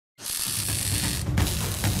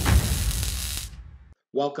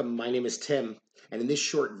Welcome, my name is Tim, and in this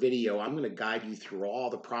short video, I'm going to guide you through all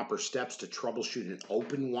the proper steps to troubleshoot an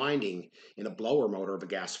open winding in a blower motor of a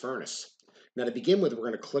gas furnace. Now to begin with, we're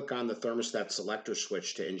going to click on the thermostat selector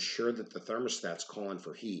switch to ensure that the thermostat's calling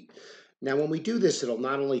for heat. Now when we do this, it'll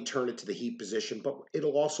not only turn it to the heat position, but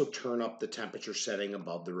it'll also turn up the temperature setting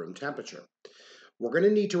above the room temperature. We're going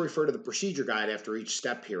to need to refer to the procedure guide after each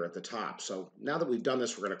step here at the top. So now that we've done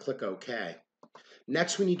this, we're going to click OK.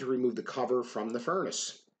 Next, we need to remove the cover from the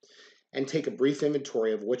furnace and take a brief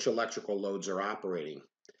inventory of which electrical loads are operating.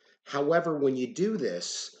 However, when you do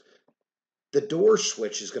this, the door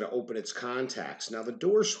switch is going to open its contacts. Now, the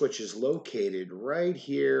door switch is located right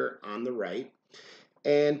here on the right.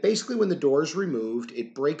 And basically, when the door is removed,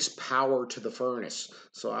 it breaks power to the furnace.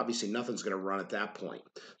 So obviously, nothing's going to run at that point.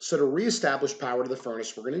 So to reestablish power to the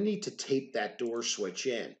furnace, we're going to need to tape that door switch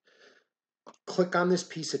in. Click on this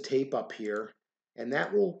piece of tape up here, and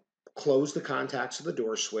that will close the contacts of the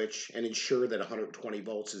door switch and ensure that 120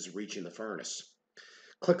 volts is reaching the furnace.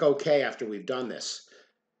 Click OK after we've done this.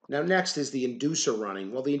 Now next is the inducer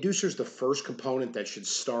running. Well, the inducer is the first component that should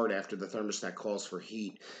start after the thermostat calls for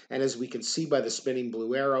heat. And as we can see by the spinning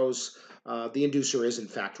blue arrows, the inducer is in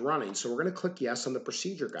fact running. So we're going to click yes on the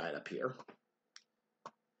procedure guide up here.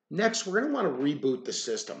 Next, we're going to want to reboot the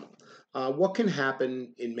system. What can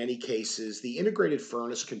happen in many cases, the integrated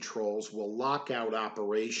furnace controls will lock out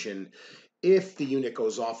operation if the unit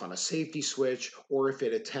goes off on a safety switch or if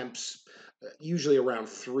it attempts, usually around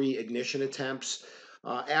 3 ignition attempts.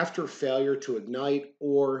 After failure to ignite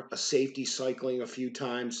or a safety cycling a few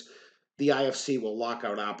times, the IFC will lock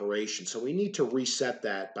out operation. So we need to reset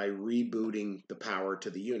that by rebooting the power to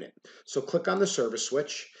the unit. So click on the service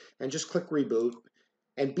switch and just click reboot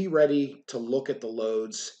and be ready to look at the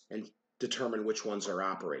loads and determine which ones are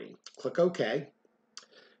operating. Click OK.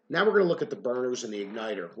 Now we're going to look at the burners and the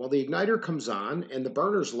igniter. Well, the igniter comes on and the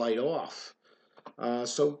burners light off.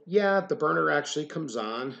 So yeah, the burner actually comes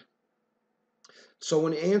on. So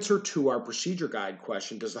in answer to our procedure guide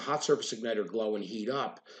question, does the hot surface igniter glow and heat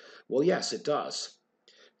up? Well, yes, it does.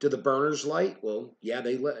 Do the burners light? Well, yeah,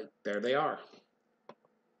 there they are.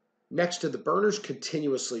 Next, do the burners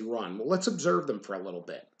continuously run? Well, let's observe them for a little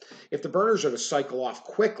bit. If the burners are to cycle off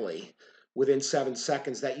quickly, within 7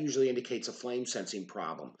 seconds, that usually indicates a flame sensing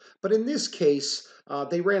problem. But in this case,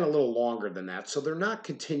 they ran a little longer than that, so they're not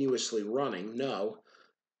continuously running, no.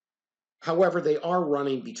 However, they are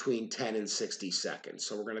running between 10 and 60 seconds,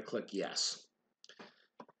 so we're going to click yes.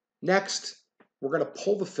 Next, we're going to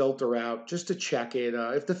pull the filter out just to check it.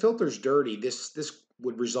 If the filter's dirty, this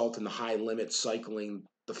would result in the high limit cycling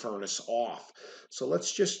the furnace off. So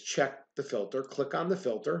let's just check the filter. Click on the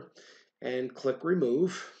filter and click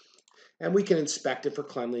remove. And we can inspect it for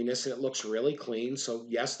cleanliness, and it looks really clean. So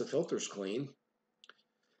yes, the filter's clean.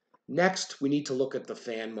 Next, we need to look at the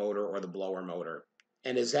fan motor or the blower motor.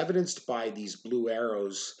 And as evidenced by these blue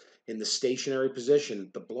arrows in the stationary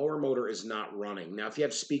position, the blower motor is not running. Now, if you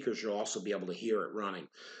have speakers, you'll also be able to hear it running.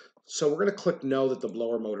 So we're going to click no that the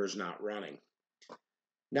blower motor is not running.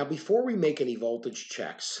 Now, before we make any voltage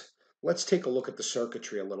checks, let's take a look at the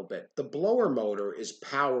circuitry a little bit. The blower motor is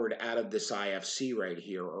powered out of this IFC right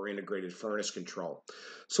here, or integrated furnace control.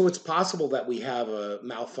 So it's possible that we have a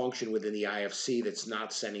malfunction within the IFC that's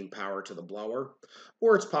not sending power to the blower,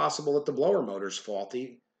 or it's possible that the blower motor is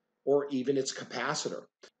faulty, or even its capacitor.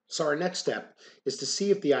 So our next step is to see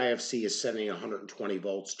if the IFC is sending 120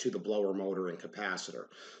 volts to the blower motor and capacitor.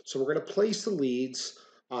 So we're going to place the leads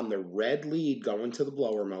on the red lead going to the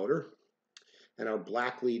blower motor, and our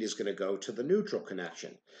black lead is going to go to the neutral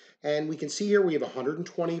connection. And we can see here we have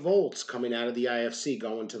 120 volts coming out of the IFC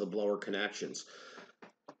going to the blower connections.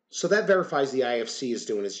 So that verifies the IFC is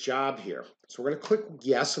doing its job here. So we're going to click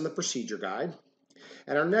yes on the procedure guide.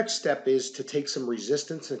 And our next step is to take some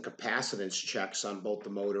resistance and capacitance checks on both the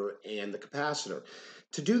motor and the capacitor.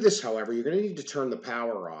 To do this, however, you're going to need to turn the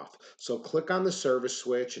power off. So click on the service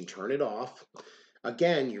switch and turn it off.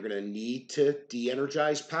 Again, you're going to need to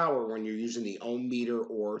de-energize power when you're using the ohm meter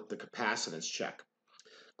or the capacitance check.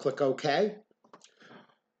 Click OK.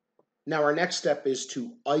 Now our next step is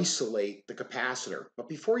to isolate the capacitor. But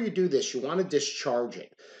before you do this, you want to discharge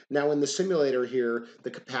it. Now in the simulator here,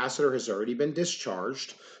 the capacitor has already been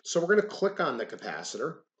discharged. So we're going to click on the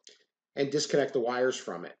capacitor and disconnect the wires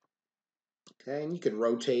from it. Okay, and you can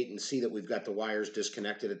rotate and see that we've got the wires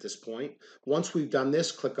disconnected at this point. Once we've done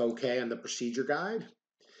this, click OK on the procedure guide.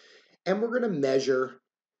 And we're going to measure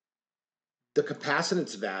the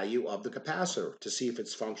capacitance value of the capacitor to see if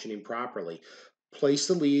it's functioning properly. Place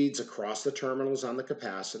the leads across the terminals on the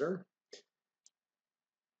capacitor.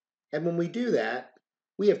 And when we do that,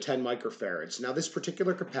 We have 10 microfarads. Now this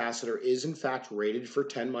particular capacitor is in fact rated for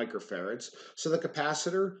 10 microfarads, so the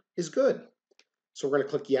capacitor is good. So we're going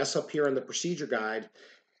to click yes up here on the procedure guide,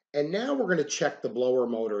 and now we're going to check the blower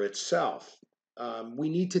motor itself. We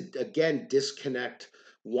need to again disconnect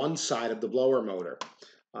one side of the blower motor.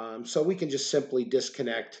 So we can just simply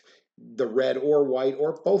disconnect the red or white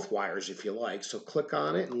or both wires if you like. So click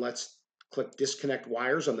on it and let's click disconnect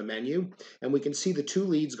wires on the menu, and we can see the two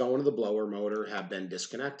leads going to the blower motor have been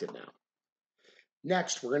disconnected now.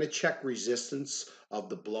 Next, we're going to check resistance of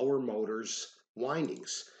the blower motor's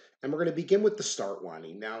windings. And we're going to begin with the start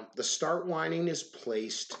winding. Now, the start winding is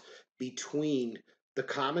placed between the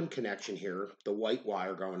common connection here, the white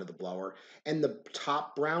wire going to the blower, and the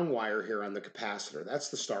top brown wire here on the capacitor. That's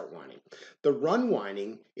the start winding. The run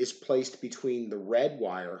winding is placed between the red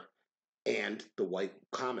wire and the white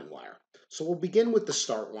common wire. So we'll begin with the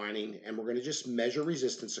start winding, and we're going to just measure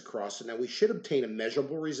resistance across it. Now we should obtain a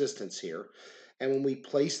measurable resistance here, and when we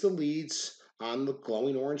place the leads on the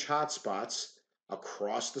glowing orange hot spots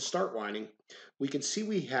across the start winding, we can see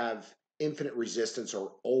we have infinite resistance,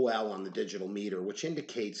 or OL, on the digital meter, which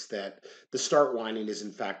indicates that the start winding is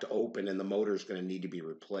in fact open and the motor is going to need to be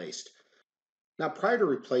replaced. Now, prior to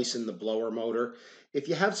replacing the blower motor, if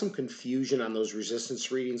you have some confusion on those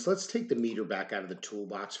resistance readings, let's take the meter back out of the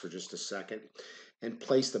toolbox for just a second and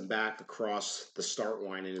place them back across the start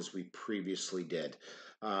winding as we previously did.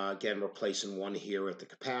 Again, we're placing one here at the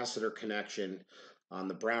capacitor connection on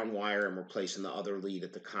the brown wire, and we're placing the other lead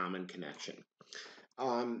at the common connection.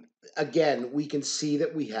 Um, Again, we can see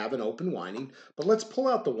that we have an open winding, but let's pull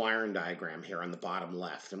out the wiring diagram here on the bottom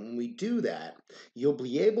left. And when we do that, you'll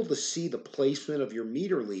be able to see the placement of your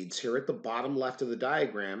meter leads here at the bottom left of the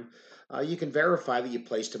diagram. You can verify that you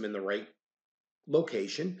placed them in the right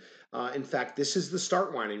location. In fact, this is the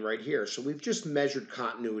start winding right here. So we've just measured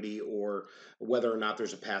continuity, or whether or not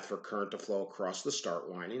there's a path for current to flow across the start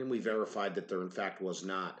winding, and we verified that there in fact was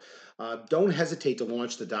not. Don't hesitate to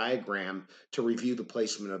launch the diagram to review the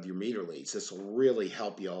placement of your meter leads. This will really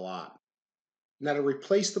help you a lot. Now, to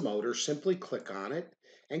replace the motor, simply click on it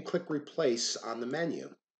and click replace on the menu.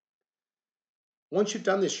 Once you've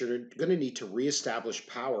done this, you're going to need to reestablish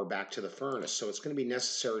power back to the furnace. So it's going to be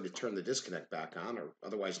necessary to turn the disconnect back on, or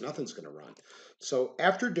otherwise nothing's going to run. So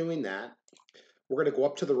after doing that, we're going to go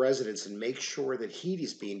up to the residence and make sure that heat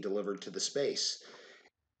is being delivered to the space.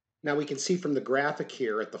 Now we can see from the graphic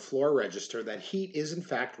here at the floor register that heat is in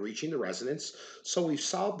fact reaching the residence. So we've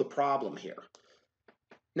solved the problem here.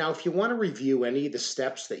 Now, if you want to review any of the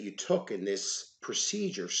steps that you took in this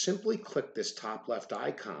procedure, simply click this top left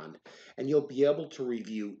icon and you'll be able to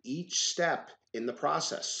review each step in the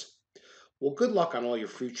process. Well, good luck on all your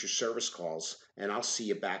future service calls, and I'll see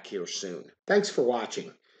you back here soon. Thanks for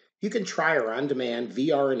watching. You can try our on-demand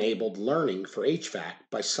VR-enabled learning for HVAC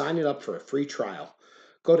by signing up for a free trial.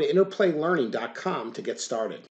 Go to interplaylearning.com to get started.